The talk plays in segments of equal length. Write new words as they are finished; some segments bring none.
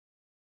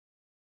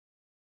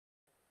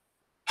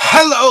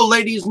Hello,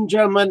 ladies and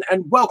gentlemen,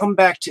 and welcome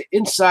back to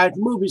Inside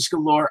Movies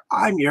Galore.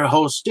 I'm your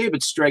host,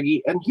 David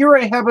Streggy, and here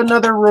I have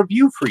another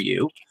review for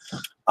you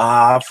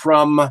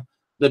from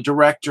the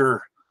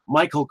director,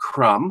 Michael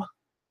Crum.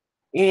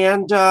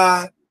 And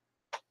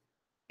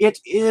it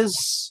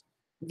is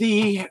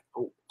the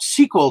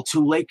sequel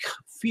to Lake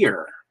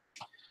Fear,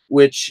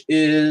 which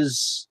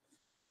is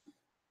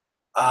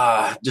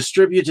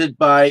distributed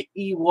by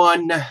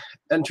E1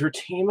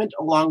 Entertainment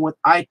along with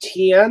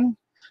ITN.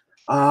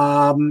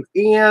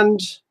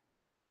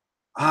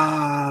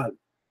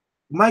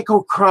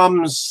 Michael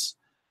Crum's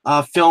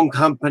film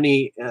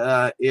company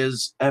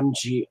is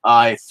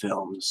MGI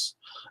Films.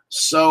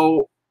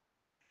 So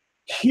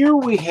here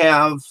we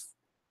have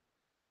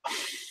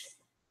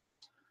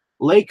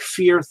Lake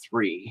Fear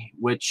 3,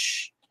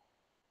 which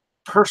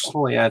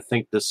personally I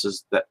think this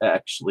is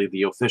actually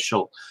the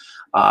official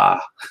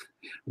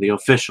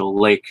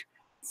Lake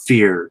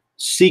Fear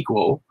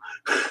sequel,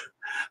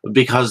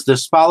 because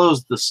this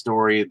follows the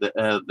story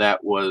that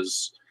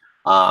was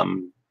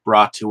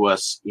brought to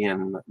us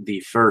in the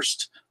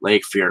first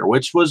Lake Fear,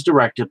 which was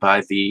directed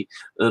by the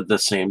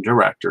same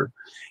director.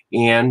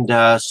 And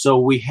so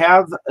we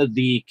have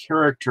the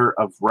character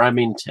of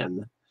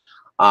Remington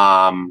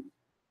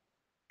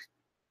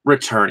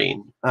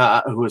returning,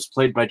 who is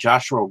played by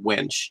Joshua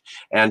Winch,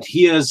 and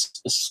he has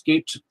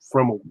escaped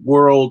from a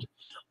world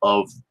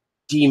of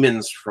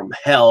demons from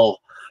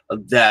hell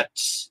that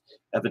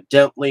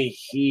evidently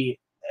he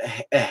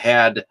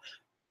had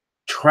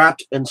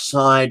trapped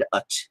inside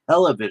a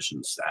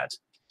television set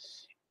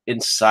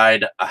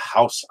inside a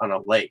house on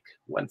a lake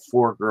when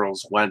four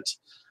girls went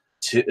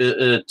to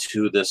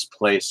this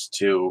place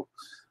to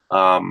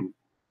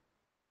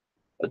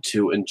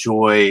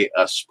enjoy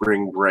a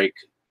spring break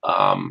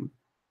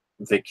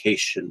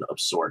vacation of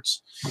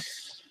sorts.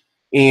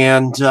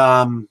 And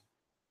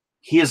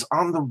he is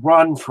on the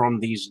run from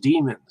these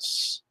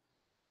demons.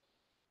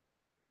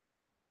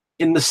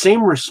 In the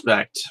same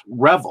respect,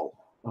 Revel,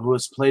 who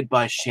is played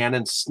by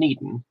Shannon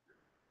Sneeden,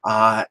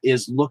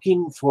 is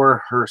looking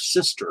for her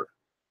sister,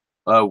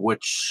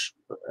 which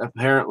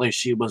apparently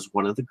she was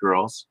one of the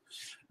girls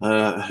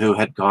who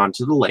had gone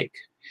to the lake.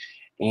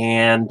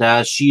 And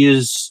she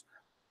is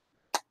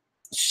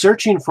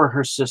searching for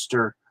her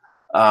sister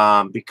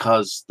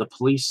because the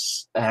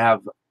police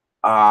have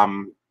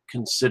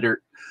considered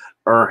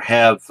her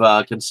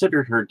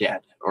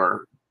dead,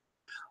 or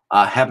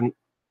haven't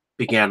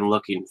began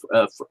looking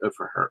for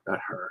her.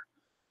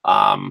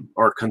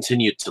 Or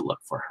continued to look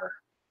for her.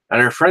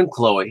 And her friend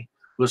Chloe,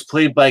 who was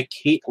played by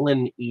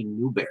Caitlin E.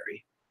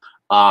 Newberry,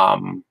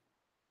 kind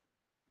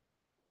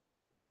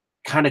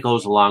of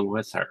goes along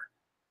with her.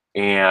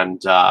 And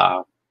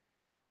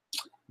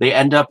they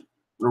end up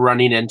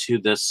running into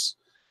this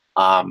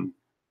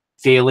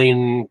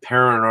failing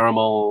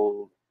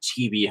paranormal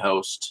TV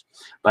host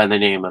by the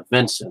name of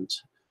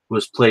Vincent, who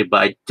was played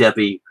by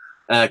Debbie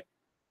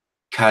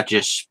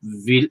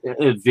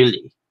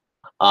Kajashvili.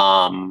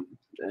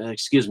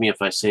 Excuse me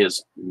if I say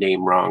his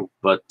name wrong,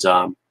 but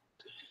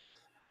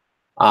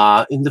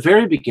in the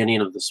very beginning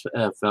of this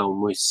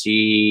film, we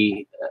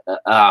see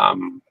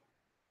kind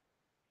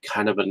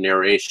of a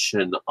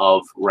narration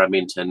of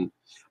Remington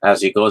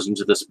as he goes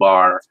into this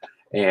bar,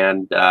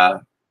 and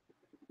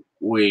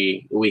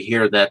we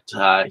hear that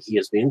he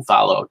is being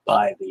followed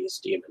by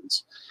these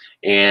demons,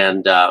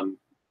 and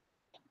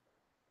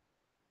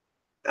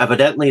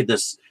evidently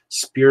this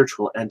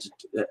spiritual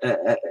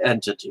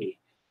entity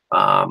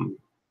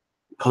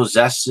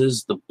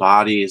possesses the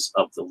bodies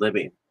of the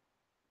living,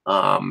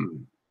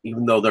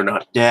 even though they're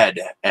not dead,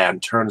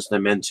 and turns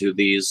them into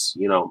these,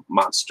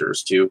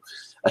 monsters to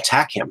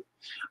attack him,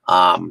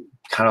 kind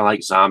of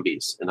like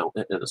zombies in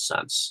a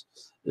sense,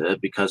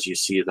 because you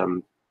see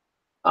them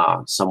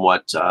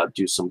somewhat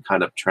do some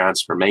kind of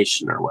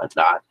transformation or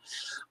whatnot.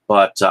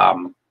 But I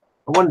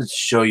wanted to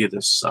show you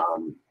this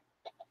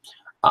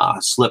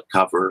slip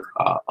cover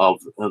of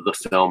the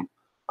film.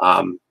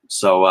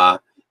 So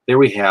there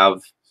we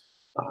have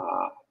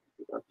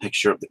a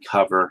picture of the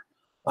cover.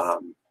 I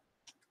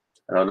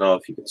don't know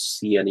if you can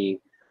see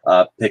any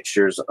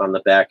pictures on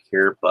the back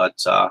here,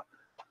 but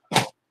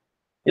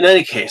in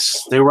any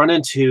case, they run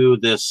into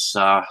this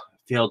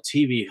failed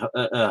TV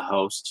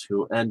host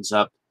who ends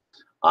up,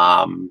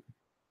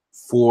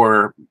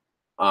 for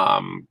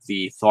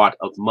the thought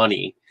of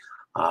money,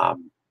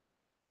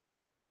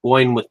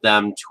 going with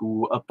them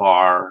to a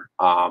bar,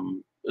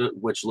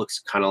 which looks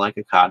kind of like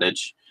a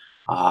cottage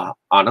on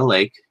a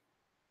lake,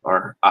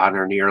 or on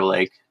or near a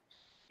lake.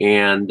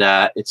 And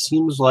it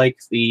seems like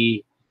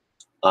the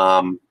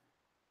bar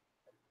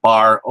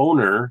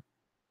owner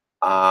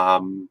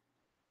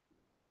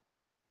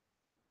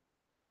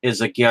is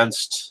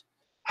against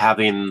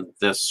having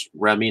this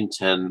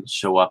Remington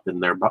show up in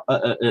their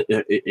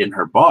in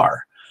her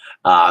bar.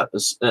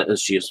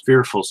 She is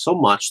fearful so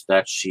much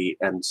that she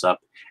ends up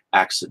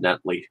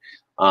accidentally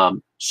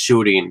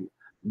shooting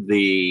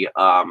the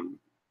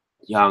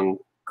young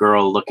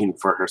girl looking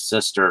for her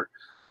sister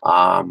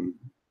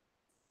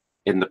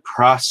in the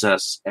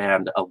process,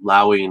 and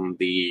allowing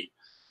the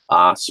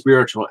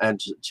spiritual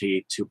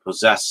entity to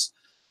possess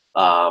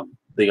the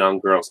young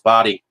girl's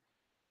body,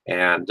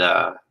 and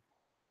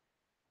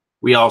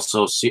we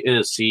also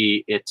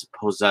see it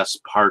possess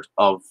part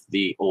of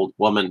the old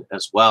woman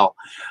as well,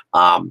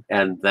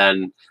 and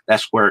then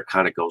that's where it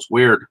kind of goes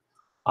weird,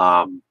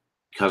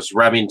 because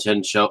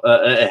Remington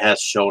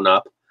has shown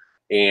up,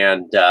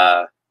 and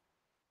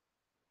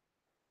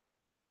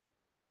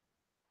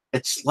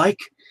it's like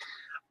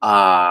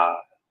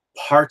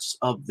parts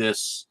of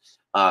this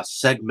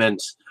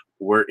segment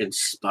were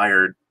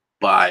inspired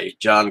by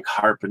John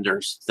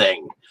Carpenter's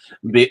Thing,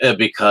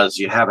 because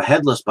you have a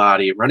headless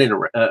body running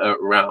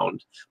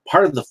around.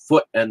 Part of the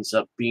foot ends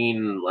up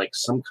being like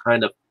some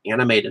kind of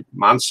animated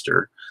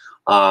monster.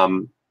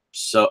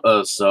 So,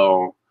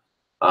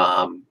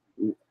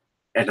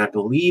 and I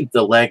believe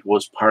the leg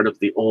was part of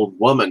the old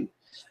woman.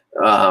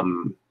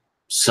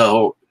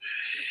 So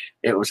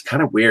it was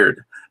kind of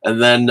weird.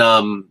 And then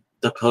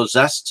the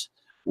possessed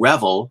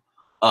Revel,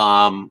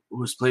 who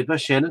was played by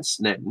Shannon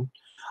Snedden,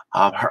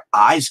 her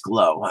eyes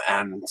glow,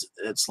 and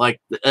it's like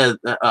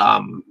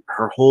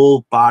her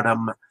whole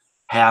bottom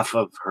half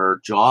of her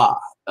jaw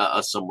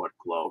somewhat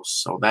glows.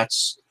 So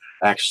that's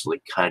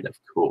actually kind of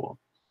cool.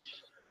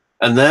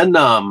 And then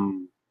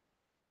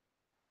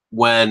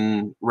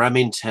when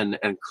Remington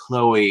and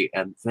Chloe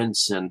and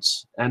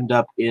Vincent end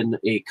up in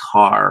a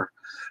car,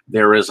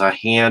 there is a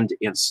hand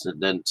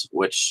incident,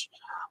 which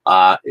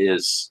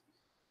is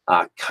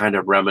kind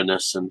of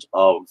reminiscent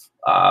of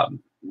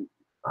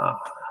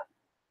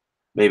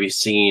maybe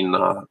seen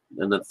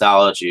an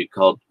anthology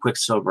called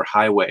Quicksilver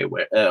Highway,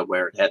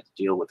 where it had to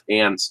deal with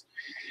hands.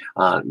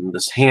 And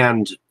this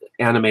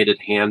animated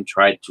hand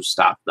tried to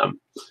stop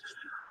them.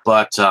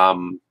 But I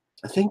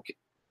think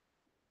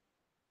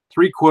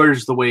 3/4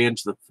 of the way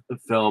into the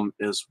film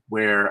is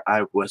where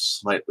I was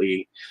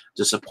slightly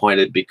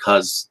disappointed,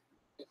 because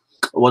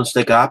once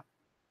they got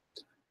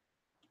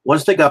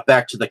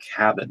back to the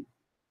cabin,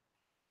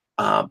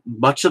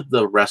 much of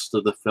the rest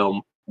of the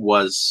film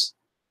was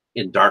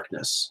in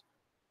darkness.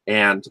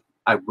 And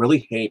I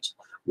really hate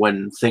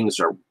when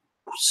things are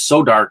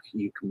so dark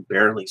you can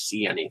barely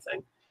see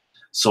anything.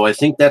 So I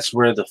think that's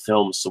where the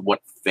film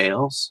somewhat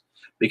fails,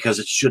 because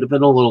it should have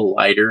been a little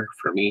lighter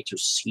for me to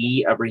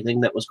see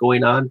everything that was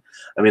going on.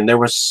 I mean, there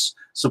was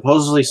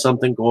supposedly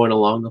something going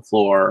along the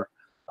floor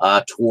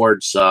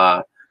towards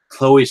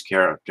Chloe's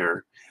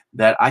character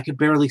that I could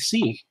barely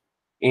see.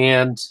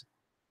 And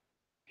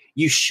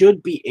you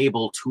should be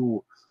able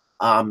to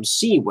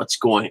see what's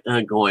going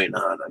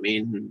on. I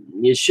mean,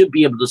 you should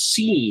be able to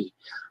see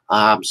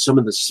some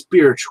of the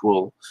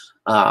spiritual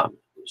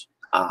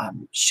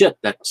shit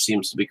that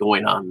seems to be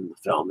going on in the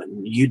film,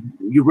 and you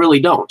really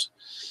don't.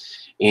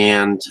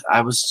 And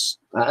I was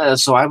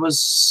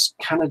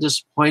kind of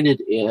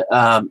disappointed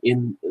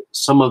in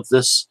some of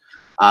this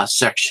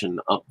section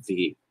of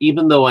the.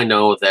 Even though I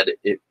know that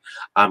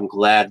I'm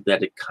glad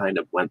that it kind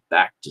of went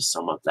back to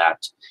some of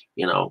that,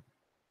 you know,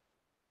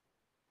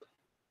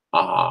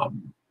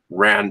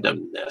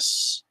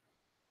 randomness.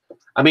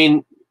 I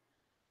mean,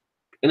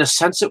 in a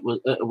sense, it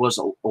was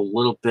a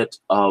little bit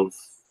of,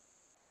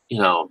 you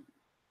know,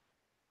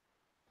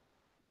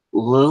 a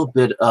little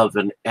bit of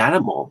an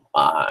animal.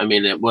 I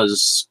mean, it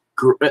was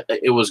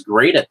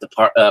great at the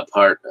part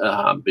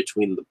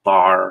between the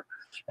bar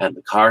and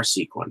the car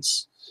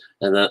sequence,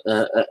 and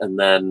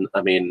then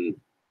I mean,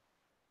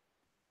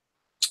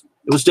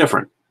 it was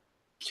different.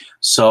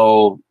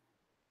 So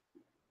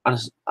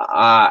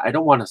I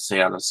don't want to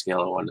say on a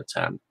scale of 1 to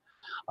 10,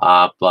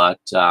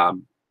 but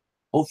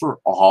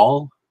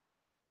overall,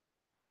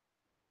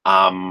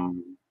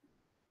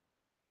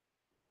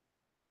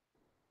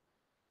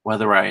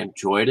 whether I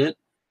enjoyed it,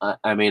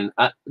 I mean,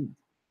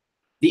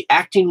 the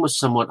acting was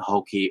somewhat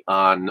hokey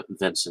on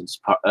Vincent's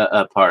part,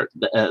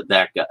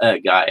 that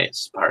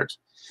guy's part,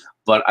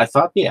 but I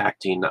thought the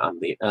acting on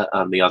the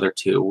other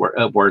two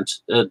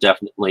weren't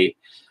definitely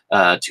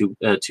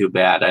too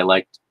bad. I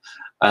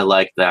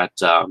like that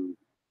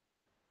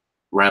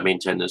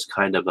Remington is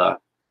kind of a,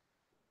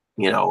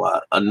 you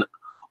know,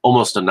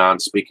 almost a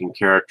non-speaking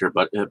character,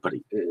 but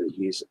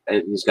he's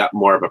got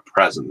more of a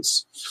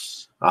presence.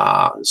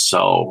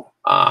 So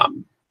I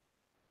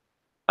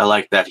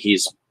like that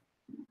he's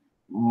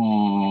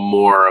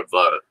more of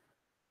a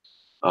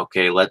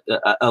let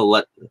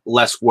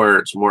less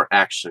words, more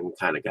action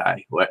kind of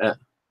guy.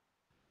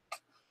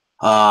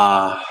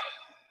 As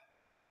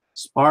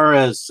far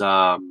as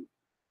some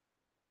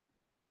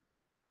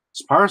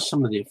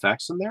of the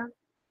effects in there,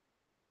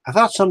 I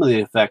thought some of the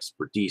effects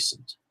were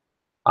decent.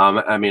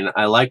 I mean,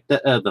 I like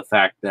the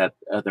fact that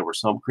there were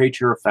some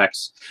creature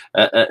effects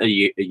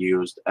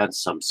used and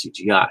some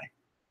CGI.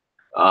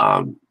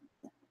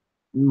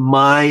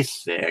 My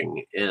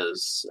thing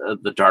is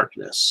the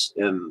darkness,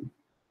 and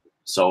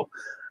so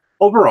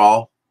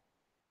overall,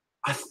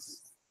 I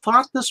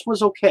thought this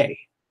was okay,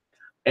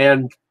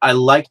 and I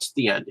liked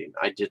the ending.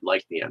 I did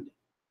like the ending,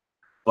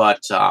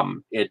 but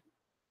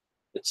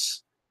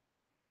it's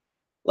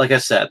like I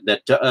said,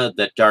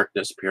 that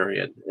darkness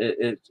period,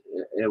 it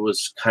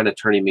was kind of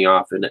turning me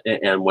off,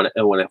 and when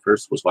I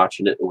first was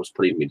watching it, it was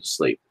putting me to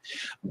sleep.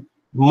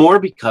 More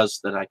because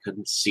that I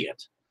couldn't see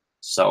it.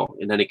 So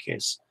in any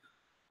case,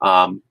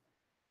 um,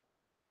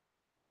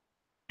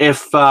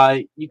 if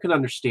you can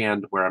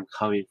understand where I'm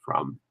coming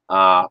from,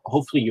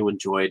 hopefully you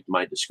enjoyed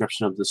my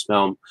description of this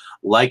film.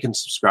 Like and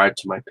subscribe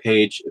to my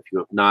page if you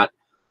have not.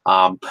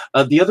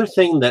 The other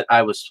thing that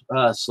I was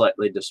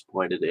slightly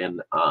disappointed in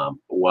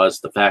was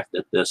the fact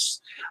that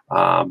this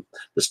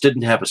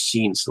didn't have a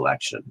scene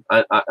selection.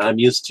 I'm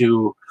used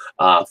to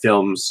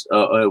films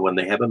when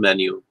they have a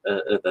menu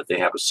that they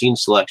have a scene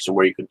selection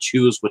where you can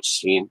choose which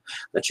scene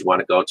that you want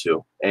to go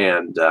to,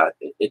 and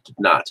it did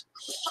not.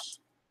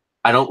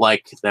 I don't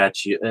like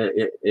that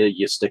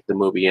you stick the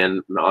movie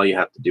in and all you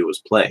have to do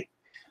is play.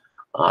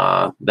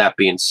 That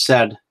being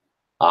said,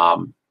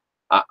 um,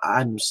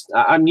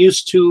 I'm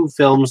used to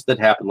films that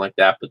happen like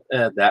that, but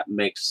that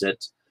makes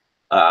it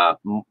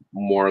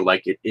more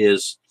like it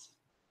is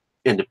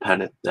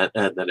independent than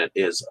it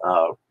is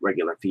a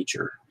regular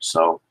feature.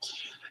 So,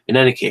 in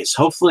any case,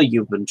 hopefully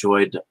you've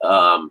enjoyed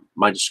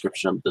my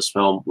description of this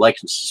film. Like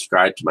and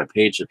subscribe to my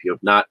page if you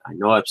have not. I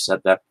know I've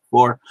said that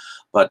before,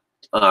 but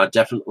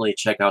definitely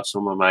check out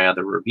some of my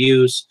other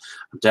reviews.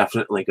 I'm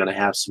definitely going to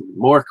have some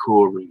more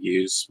cool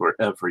reviews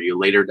for you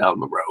later down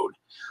the road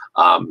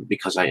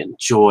because I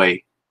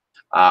enjoy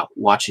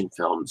watching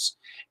films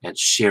and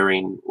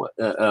sharing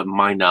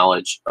my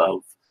knowledge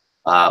of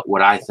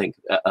what I think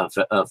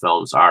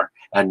films are,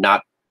 and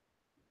not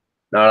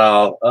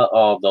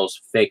all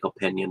those fake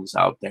opinions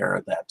out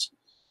there that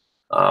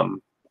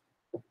um,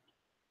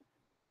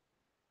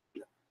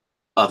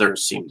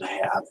 others seem to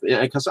have.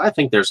 Because I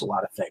think there's a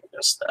lot of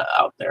fakeness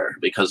out there.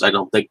 Because I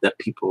don't think that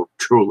people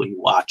truly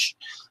watch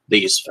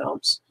these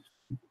films,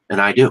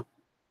 and I do.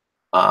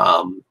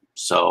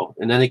 So,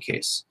 in any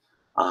case,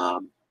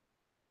 have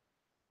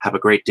a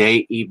great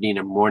day, evening,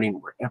 and morning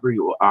wherever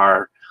you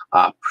are.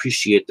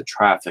 Appreciate the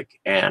traffic,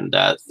 and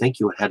thank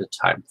you ahead of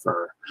time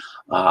for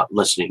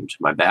listening to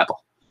my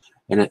babble.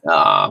 And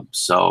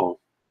so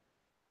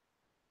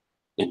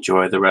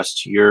enjoy the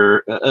rest of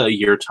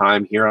your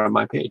time here on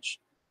my page.